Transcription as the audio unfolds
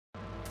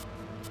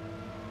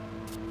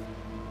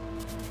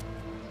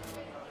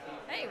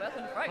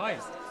welcome to FrightFest. Hi,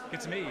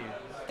 good to meet you.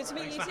 Good to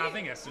meet Thanks you for too.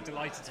 having us. We're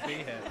delighted to be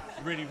here.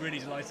 Really, really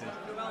delighted.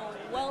 Well,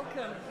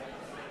 welcome.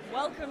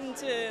 Welcome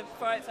to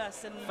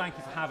FrightFest and Thank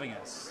you for having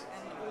us.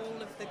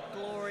 all of the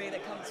glory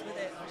that comes with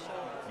it, for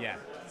sure. Yeah.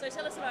 So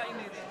tell us about your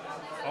movie.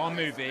 Our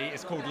movie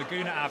is called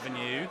Laguna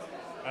Avenue.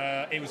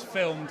 It was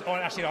filmed,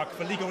 actually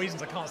for legal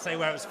reasons I can't say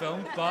where it was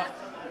filmed, but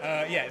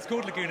yeah, it's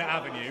called Laguna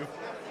Avenue.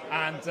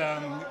 And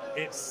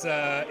it's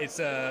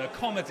a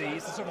comedy,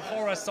 it's a sort of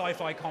horror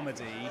sci-fi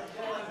comedy.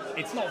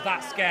 It's not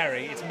that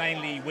scary, it's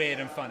mainly weird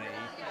and funny.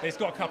 But it's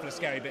got a couple of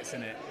scary bits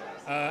in it.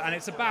 And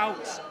it's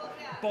about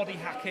body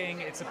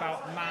hacking, it's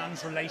about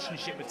man's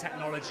relationship with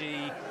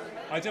technology.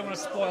 I don't want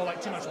to spoil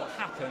too much what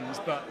happens,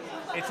 but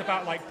it's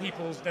about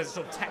there's a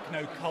sort of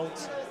techno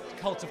cult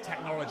of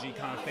technology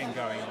kind of thing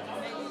going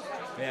on.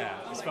 Yeah,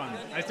 it's fun.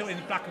 And it's still in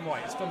black and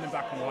white, it's filmed in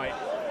black and white.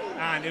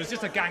 And it was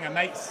just a gang of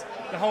mates.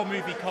 The whole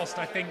movie cost,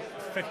 I think,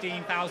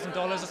 $15,000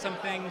 or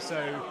something,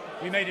 so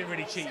we made it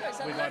really cheap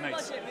with our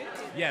mates. Budget movie.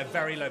 Yeah,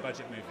 very low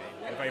budget movie.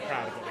 We're very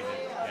proud of what we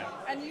did. Yeah.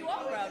 And you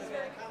are proud of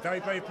it. Very,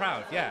 very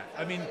proud. Yeah.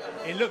 I mean,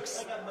 it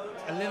looks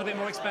a little bit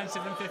more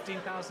expensive than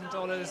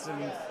 $15,000,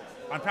 and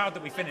I'm proud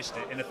that we finished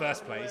it in the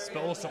first place.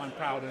 But also, I'm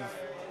proud of.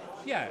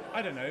 Yeah,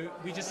 I don't know.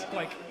 We just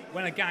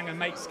when a gang of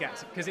mates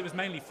gets, because it was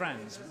mainly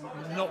friends.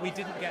 We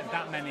didn't get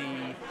that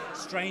many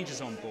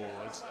strangers on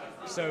board,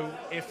 so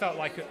it felt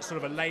like a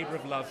sort of a labour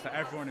of love for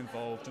everyone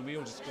involved, and we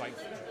all just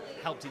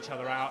helped each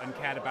other out and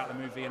cared about the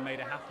movie and made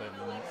it happen,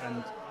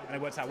 and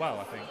it worked out well,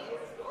 I think.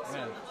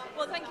 Yeah.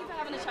 Well, thank you for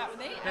having a chat with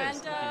me,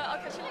 Yes, and I'll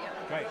catch you later.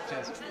 Great,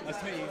 cheers. Nice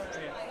to meet you.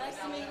 See ya. Nice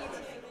to meet you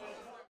too.